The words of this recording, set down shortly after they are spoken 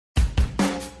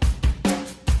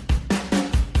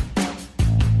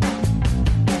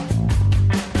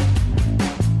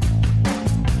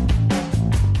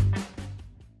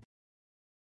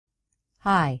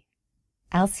Hi,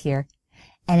 Else here,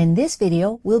 and in this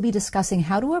video we'll be discussing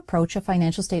how to approach a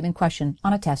financial statement question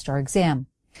on a test or exam.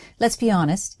 Let's be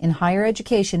honest, in higher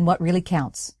education what really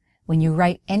counts? When you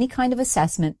write any kind of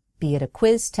assessment, be it a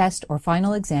quiz, test, or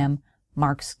final exam,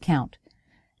 marks count.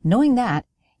 Knowing that,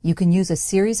 you can use a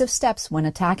series of steps when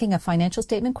attacking a financial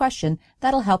statement question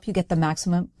that'll help you get the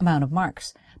maximum amount of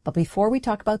marks. But before we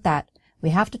talk about that,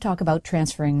 we have to talk about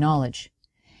transferring knowledge.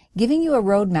 Giving you a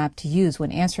roadmap to use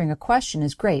when answering a question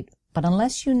is great, but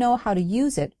unless you know how to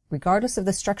use it, regardless of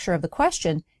the structure of the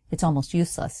question, it's almost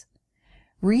useless.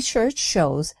 Research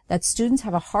shows that students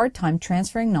have a hard time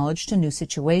transferring knowledge to new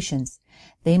situations.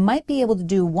 They might be able to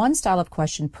do one style of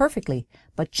question perfectly,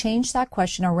 but change that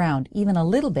question around even a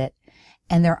little bit,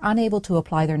 and they're unable to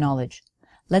apply their knowledge.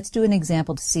 Let's do an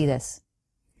example to see this.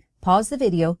 Pause the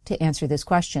video to answer this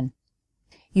question.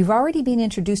 You've already been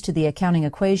introduced to the accounting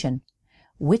equation.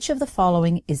 Which of the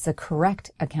following is the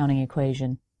correct accounting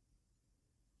equation?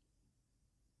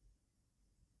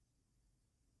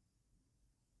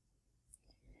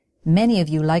 Many of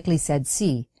you likely said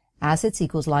C, assets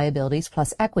equals liabilities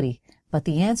plus equity, but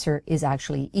the answer is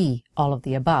actually E, all of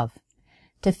the above.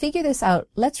 To figure this out,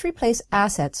 let's replace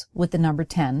assets with the number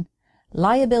 10,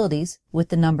 liabilities with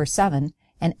the number 7,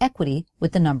 and equity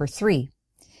with the number 3.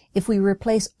 If we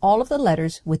replace all of the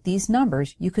letters with these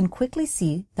numbers, you can quickly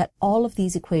see that all of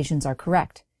these equations are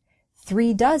correct.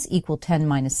 3 does equal 10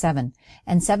 minus 7,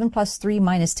 and 7 plus 3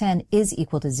 minus 10 is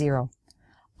equal to 0.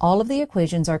 All of the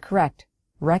equations are correct.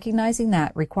 Recognizing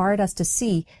that required us to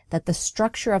see that the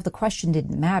structure of the question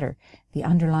didn't matter, the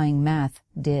underlying math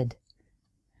did.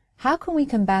 How can we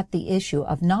combat the issue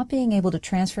of not being able to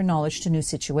transfer knowledge to new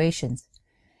situations?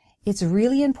 It's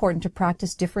really important to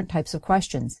practice different types of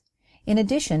questions. In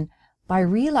addition, by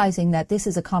realizing that this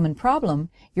is a common problem,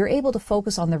 you're able to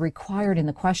focus on the required in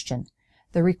the question.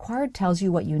 The required tells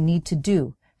you what you need to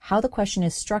do. How the question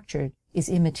is structured is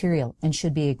immaterial and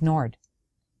should be ignored.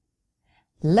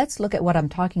 Let's look at what I'm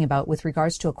talking about with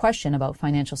regards to a question about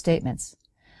financial statements.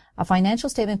 A financial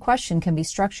statement question can be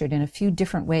structured in a few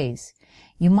different ways.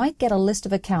 You might get a list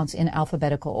of accounts in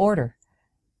alphabetical order,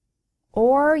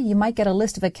 or you might get a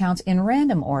list of accounts in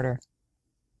random order.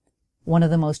 One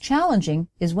of the most challenging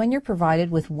is when you're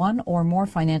provided with one or more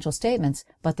financial statements,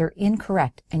 but they're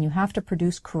incorrect and you have to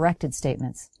produce corrected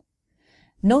statements.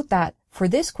 Note that, for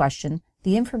this question,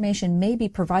 the information may be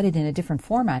provided in a different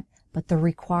format, but the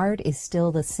required is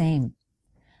still the same.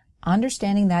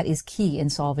 Understanding that is key in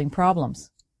solving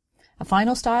problems. A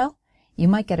final style? You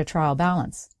might get a trial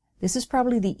balance. This is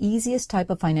probably the easiest type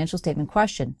of financial statement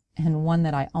question, and one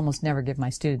that I almost never give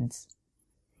my students.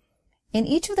 In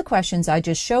each of the questions I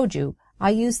just showed you,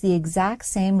 I used the exact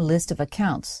same list of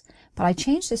accounts, but I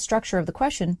changed the structure of the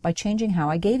question by changing how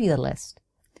I gave you the list.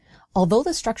 Although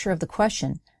the structure of the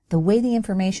question, the way the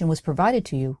information was provided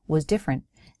to you, was different,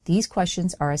 these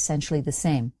questions are essentially the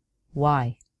same.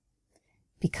 Why?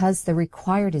 Because the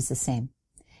required is the same.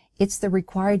 It's the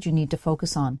required you need to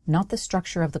focus on, not the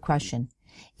structure of the question.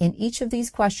 In each of these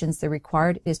questions, the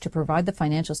required is to provide the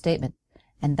financial statement,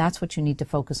 and that's what you need to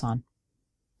focus on.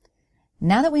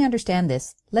 Now that we understand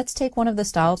this, let's take one of the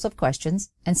styles of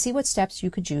questions and see what steps you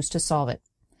could use to solve it.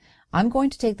 I'm going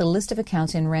to take the list of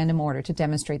accounts in random order to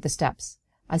demonstrate the steps.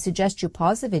 I suggest you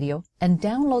pause the video and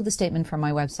download the statement from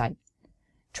my website.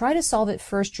 Try to solve it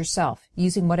first yourself,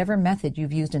 using whatever method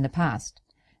you've used in the past.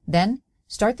 Then,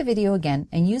 start the video again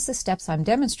and use the steps I'm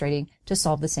demonstrating to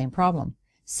solve the same problem.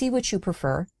 See which you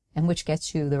prefer and which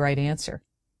gets you the right answer.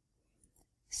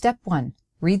 Step 1.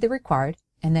 Read the required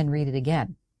and then read it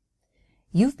again.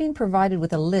 You've been provided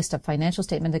with a list of financial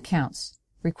statement accounts.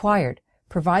 Required.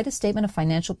 Provide a statement of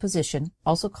financial position,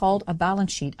 also called a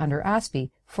balance sheet under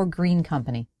ASPE, for Green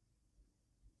Company.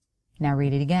 Now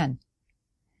read it again.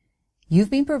 You've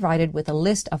been provided with a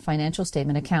list of financial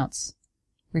statement accounts.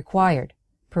 Required.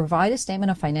 Provide a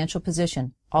statement of financial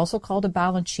position, also called a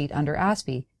balance sheet under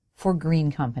ASPE, for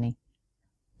Green Company.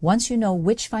 Once you know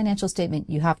which financial statement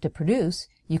you have to produce,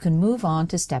 you can move on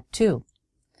to step 2.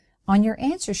 On your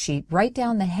answer sheet, write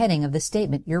down the heading of the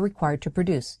statement you're required to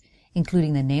produce,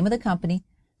 including the name of the company,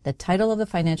 the title of the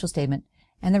financial statement,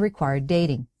 and the required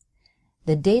dating.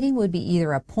 The dating would be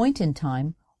either a point in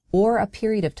time or a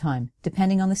period of time,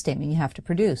 depending on the statement you have to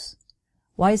produce.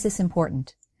 Why is this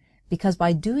important? Because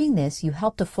by doing this, you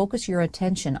help to focus your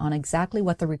attention on exactly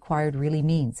what the required really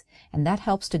means, and that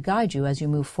helps to guide you as you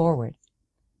move forward.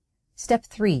 Step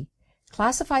 3.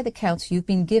 Classify the accounts you've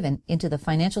been given into the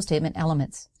financial statement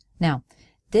elements. Now,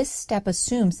 this step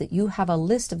assumes that you have a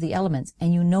list of the elements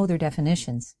and you know their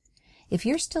definitions. If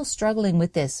you're still struggling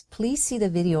with this, please see the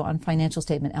video on financial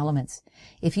statement elements.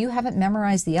 If you haven't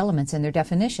memorized the elements and their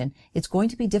definition, it's going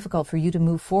to be difficult for you to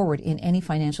move forward in any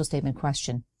financial statement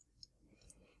question.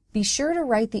 Be sure to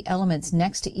write the elements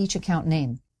next to each account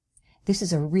name. This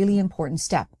is a really important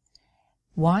step.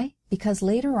 Why? Because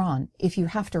later on, if you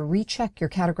have to recheck your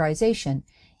categorization,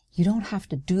 you don't have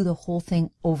to do the whole thing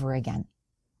over again.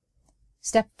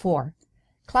 Step 4.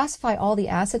 Classify all the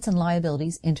assets and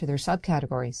liabilities into their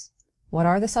subcategories. What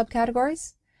are the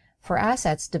subcategories? For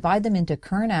assets, divide them into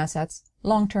current assets,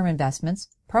 long-term investments,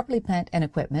 property, plant, and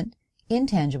equipment,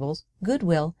 intangibles,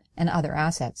 goodwill, and other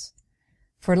assets.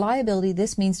 For liability,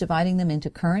 this means dividing them into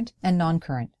current and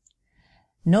non-current.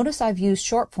 Notice I've used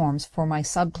short forms for my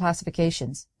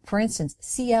subclassifications. For instance,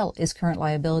 CL is current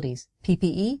liabilities,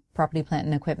 PPE, property, plant,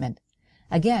 and equipment.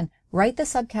 Again, write the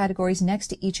subcategories next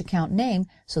to each account name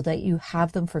so that you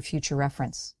have them for future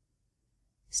reference.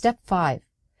 Step 5.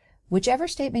 Whichever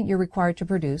statement you're required to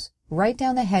produce, write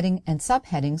down the heading and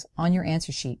subheadings on your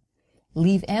answer sheet.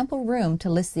 Leave ample room to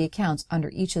list the accounts under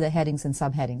each of the headings and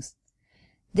subheadings.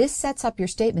 This sets up your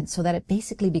statement so that it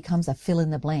basically becomes a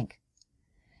fill-in-the-blank.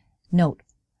 Note,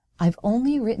 I've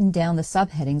only written down the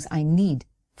subheadings I need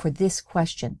for this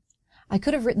question. I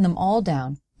could have written them all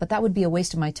down, but that would be a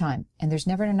waste of my time, and there's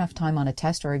never enough time on a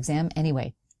test or exam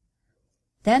anyway.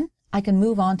 Then I can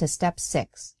move on to step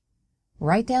 6.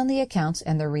 Write down the accounts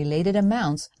and their related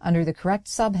amounts under the correct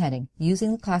subheading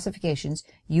using the classifications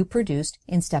you produced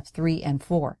in step 3 and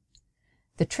 4.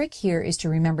 The trick here is to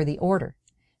remember the order.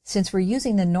 Since we're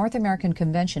using the North American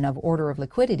Convention of Order of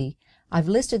Liquidity, I've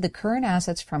listed the current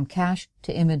assets from cash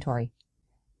to inventory.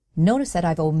 Notice that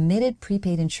I've omitted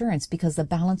prepaid insurance because the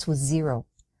balance was 0.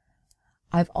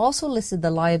 I've also listed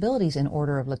the liabilities in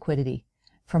order of liquidity,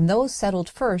 from those settled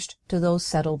first to those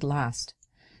settled last.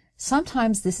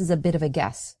 Sometimes this is a bit of a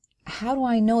guess. How do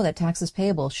I know that taxes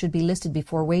payable should be listed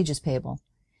before wages payable?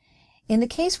 In the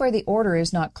case where the order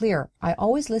is not clear, I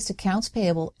always list accounts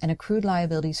payable and accrued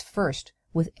liabilities first,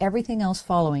 with everything else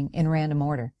following in random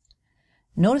order.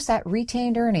 Notice that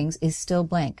retained earnings is still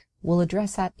blank. We'll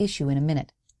address that issue in a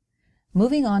minute.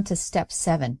 Moving on to step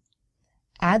 7.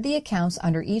 Add the accounts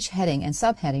under each heading and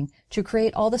subheading to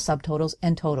create all the subtotals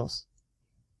and totals.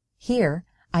 Here,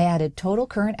 I added total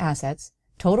current assets,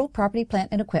 total property, plant,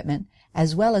 and equipment,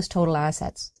 as well as total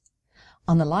assets.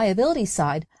 On the liabilities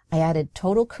side, I added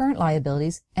total current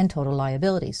liabilities and total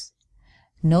liabilities.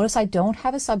 Notice I don't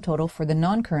have a subtotal for the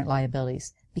non-current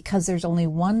liabilities because there's only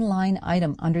one line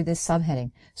item under this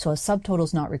subheading, so a subtotal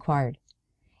is not required.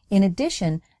 In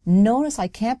addition, notice I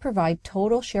can't provide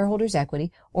total shareholders'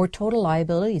 equity or total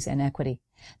liabilities and equity.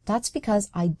 That's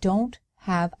because I don't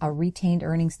have a retained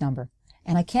earnings number,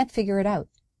 and I can't figure it out.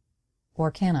 Or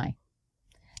can I?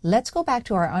 Let's go back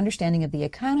to our understanding of the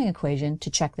accounting equation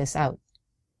to check this out.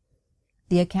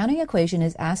 The accounting equation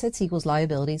is assets equals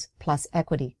liabilities plus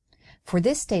equity. For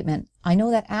this statement, I know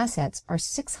that assets are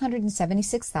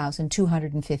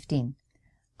 $676,215.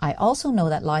 I also know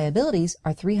that liabilities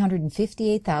are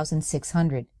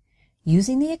 $358,600.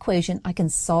 Using the equation, I can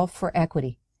solve for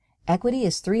equity. Equity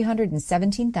is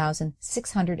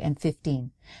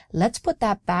 $317,615. Let's put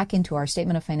that back into our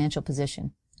statement of financial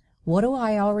position. What do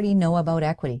I already know about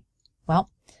equity? Well,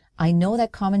 I know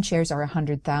that common shares are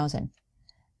 100,000.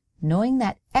 Knowing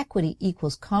that equity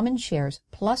equals common shares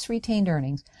plus retained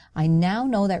earnings, I now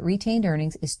know that retained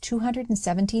earnings is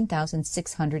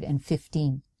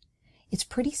 $217,615. It's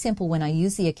pretty simple when I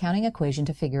use the accounting equation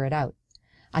to figure it out.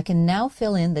 I can now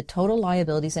fill in the total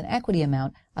liabilities and equity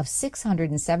amount of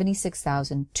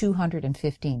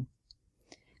 $676,215.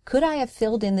 Could I have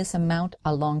filled in this amount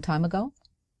a long time ago?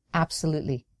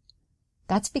 Absolutely.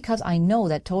 That's because I know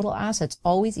that total assets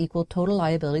always equal total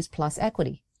liabilities plus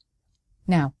equity.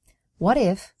 Now, what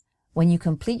if, when you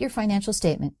complete your financial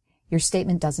statement, your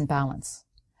statement doesn't balance?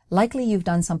 Likely you've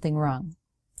done something wrong.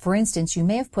 For instance, you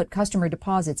may have put customer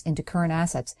deposits into current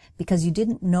assets because you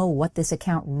didn't know what this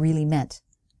account really meant.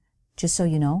 Just so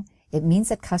you know, it means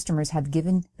that customers have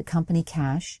given the company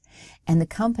cash and the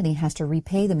company has to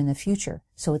repay them in the future,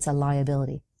 so it's a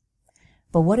liability.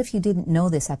 But what if you didn't know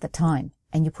this at the time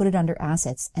and you put it under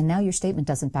assets and now your statement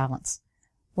doesn't balance?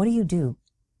 What do?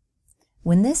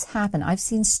 When this happened, I've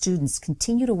seen students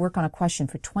continue to work on a question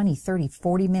for 20, 30,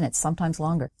 40 minutes, sometimes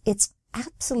longer. It's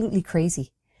absolutely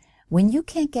crazy. When you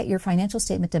can't get your financial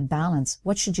statement to balance,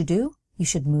 what should you do? You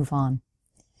should move on.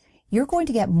 You're going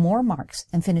to get more marks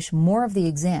and finish more of the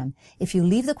exam if you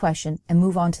leave the question and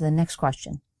move on to the next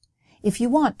question. If you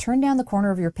want, turn down the corner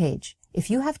of your page.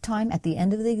 If you have time at the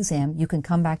end of the exam, you can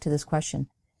come back to this question.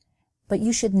 But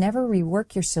you should never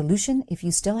rework your solution if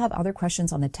you still have other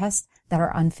questions on the test that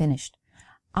are unfinished.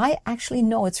 I actually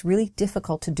know it's really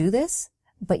difficult to do this,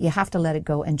 but you have to let it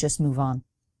go and just move on.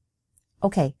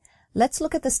 Okay, let's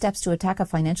look at the steps to attack a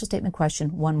financial statement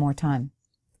question one more time.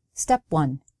 Step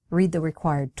 1. Read the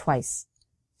required twice.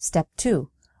 Step 2.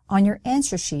 On your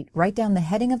answer sheet, write down the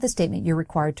heading of the statement you're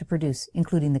required to produce,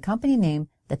 including the company name,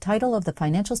 the title of the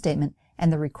financial statement,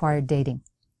 and the required dating.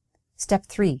 Step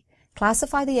 3.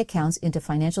 Classify the accounts into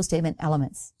financial statement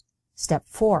elements. Step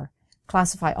 4.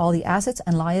 Classify all the assets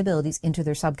and liabilities into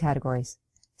their subcategories.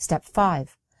 Step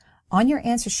 5. On your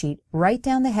answer sheet, write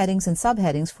down the headings and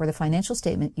subheadings for the financial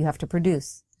statement you have to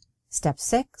produce. Step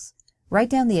 6. Write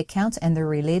down the accounts and their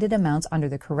related amounts under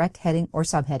the correct heading or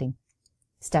subheading.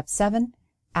 Step 7.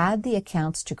 Add the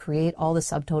accounts to create all the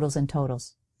subtotals and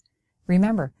totals.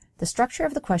 Remember, the structure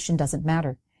of the question doesn't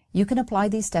matter. You can apply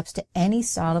these steps to any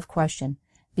style of question,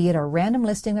 be it a random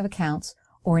listing of accounts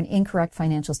or an incorrect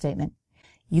financial statement.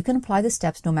 You can apply the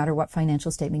steps no matter what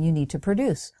financial statement you need to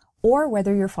produce, or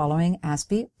whether you're following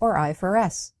ASPE or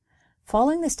IFRS.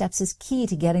 Following the steps is key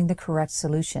to getting the correct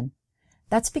solution.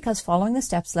 That's because following the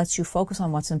steps lets you focus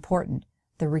on what's important,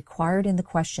 the required in the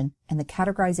question, and the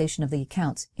categorization of the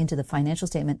accounts into the financial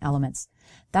statement elements.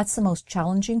 That's the most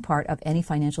challenging part of any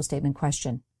financial statement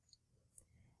question.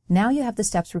 Now you have the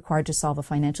steps required to solve a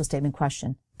financial statement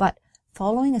question, but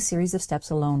following a series of steps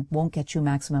alone won't get you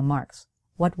maximum marks.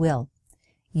 What will?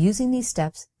 Using these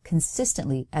steps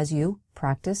consistently as you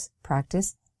practice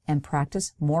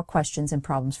more questions and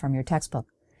problems from your textbook.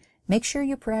 Make sure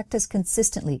you practice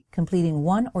consistently, completing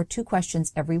 1 or 2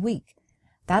 questions every week.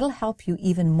 That'll help you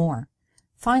even more.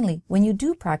 Finally, when you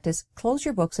do practice, close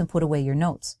your books and put away your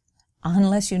notes,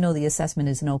 unless you know the assessment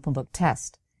is an open book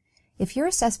test. If your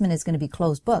assessment is going to be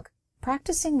closed book,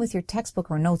 practicing with your textbook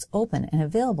or notes open and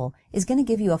available is going to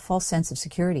give you a false sense of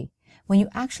security. When you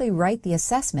actually write the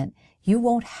assessment, you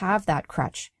won't have that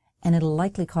crutch, and it'll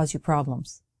likely cause you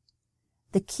problems.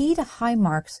 The key to high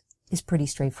marks is pretty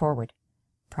straightforward.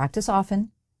 Practice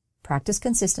often, practice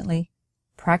consistently,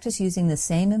 practice using the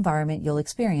same environment you'll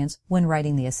experience when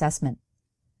writing the assessment.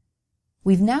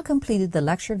 We've now completed the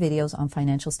lecture videos on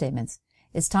financial statements.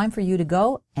 It's time for you to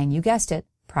go, and you guessed it,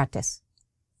 practice.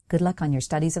 Good luck on your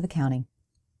studies of accounting.